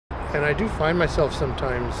And I do find myself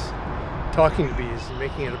sometimes talking to bees and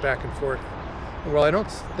making it a back and forth. Well, I don't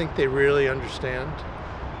think they really understand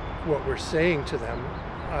what we're saying to them.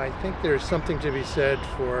 I think there's something to be said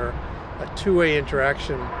for a two-way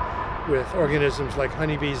interaction with organisms like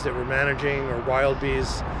honeybees that we're managing or wild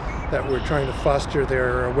bees that we're trying to foster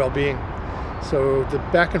their well-being. So the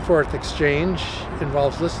back and forth exchange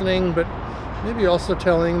involves listening, but maybe also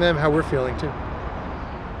telling them how we're feeling too.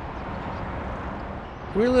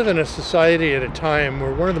 We live in a society at a time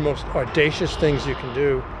where one of the most audacious things you can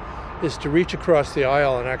do is to reach across the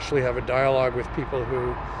aisle and actually have a dialogue with people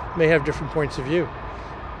who may have different points of view.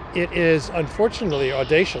 It is unfortunately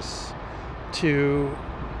audacious to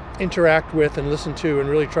interact with and listen to and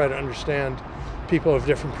really try to understand people of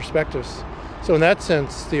different perspectives. So in that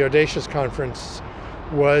sense, the Audacious Conference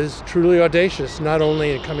was truly audacious, not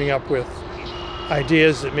only in coming up with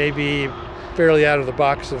ideas that may be fairly out of the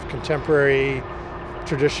box of contemporary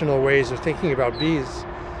traditional ways of thinking about bees,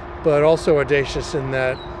 but also audacious in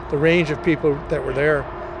that the range of people that were there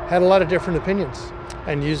had a lot of different opinions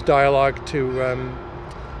and used dialogue to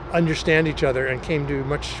understand each other and came to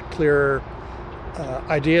much clearer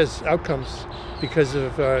ideas, outcomes, because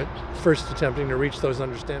of first attempting to reach those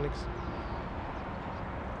understandings.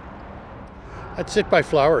 I'd sit by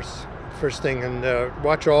flowers first thing and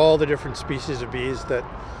watch all the different species of bees that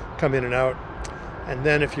come in and out. And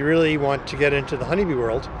then if you really want to get into the honeybee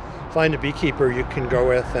world, find a beekeeper you can go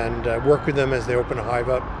with and work with them as they open a hive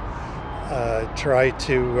up. Try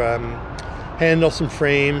to handle some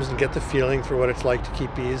frames and get the feeling for what it's like to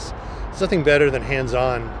keep bees. It's nothing better than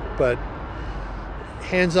hands-on, but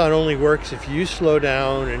hands-on only works if you slow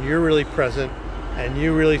down and you're really present and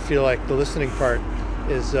you really feel like the listening part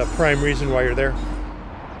is a prime reason why you're there.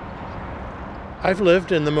 I've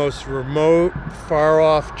lived in the most remote,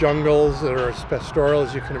 far-off jungles that are as pastoral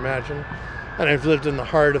as you can imagine, and I've lived in the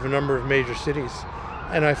heart of a number of major cities,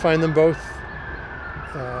 and I find them both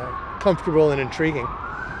comfortable and intriguing.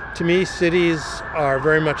 To me, cities are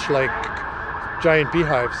very much like giant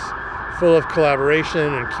beehives, full of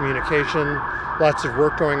collaboration and communication, lots of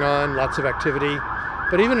work going on, lots of activity.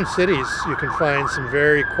 But even in cities, you can find some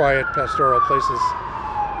very quiet pastoral places.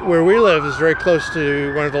 Where we live is very close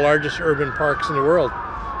to one of the largest urban parks in the world,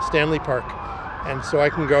 Stanley Park. And so I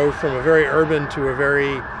can go from a very urban to a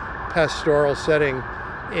very pastoral setting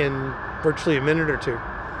in virtually a minute or two.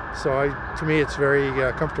 So to me, it's very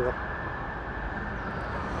comfortable.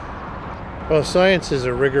 Well, science is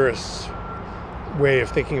a rigorous way of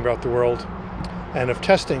thinking about the world and of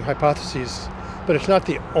testing hypotheses, but it's not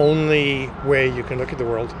the only way you can look at the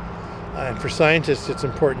world. And for scientists, it's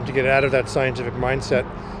important to get out of that scientific mindset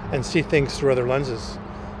and see things through other lenses.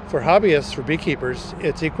 For hobbyists, for beekeepers,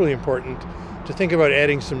 it's equally important to think about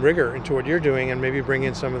adding some rigor into what you're doing and maybe bring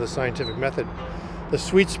in some of the scientific method. The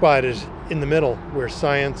sweet spot is in the middle, where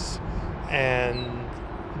science and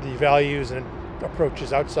the values and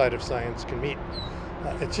approaches outside of science can meet.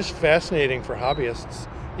 It's just fascinating for hobbyists,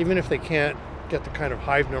 even if they can't get the kind of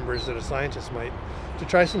hive numbers that a scientist might, to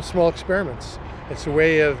try some small experiments. It's a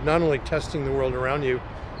way of not only testing the world around you,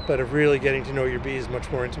 but of really getting to know your bees much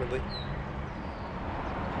more intimately.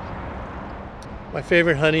 My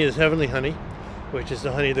favorite honey is heavenly honey, which is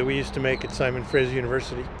the honey that we used to make at Simon Fraser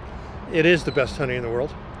University. It is the best honey in the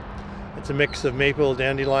world. It's a mix of maple,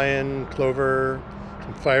 dandelion, clover,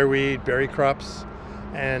 some fireweed, berry crops.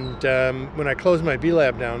 And when I closed my bee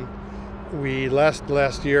lab down,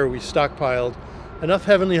 last year we stockpiled enough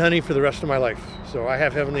heavenly honey for the rest of my life. So I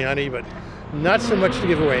have heavenly honey, but not so much to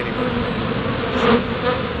give away anymore.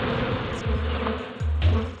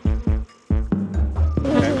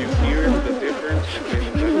 Can you hear the difference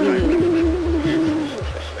between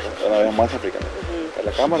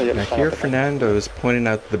Now here Fernando is pointing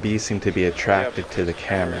out the bees seem to be attracted to the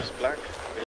camera.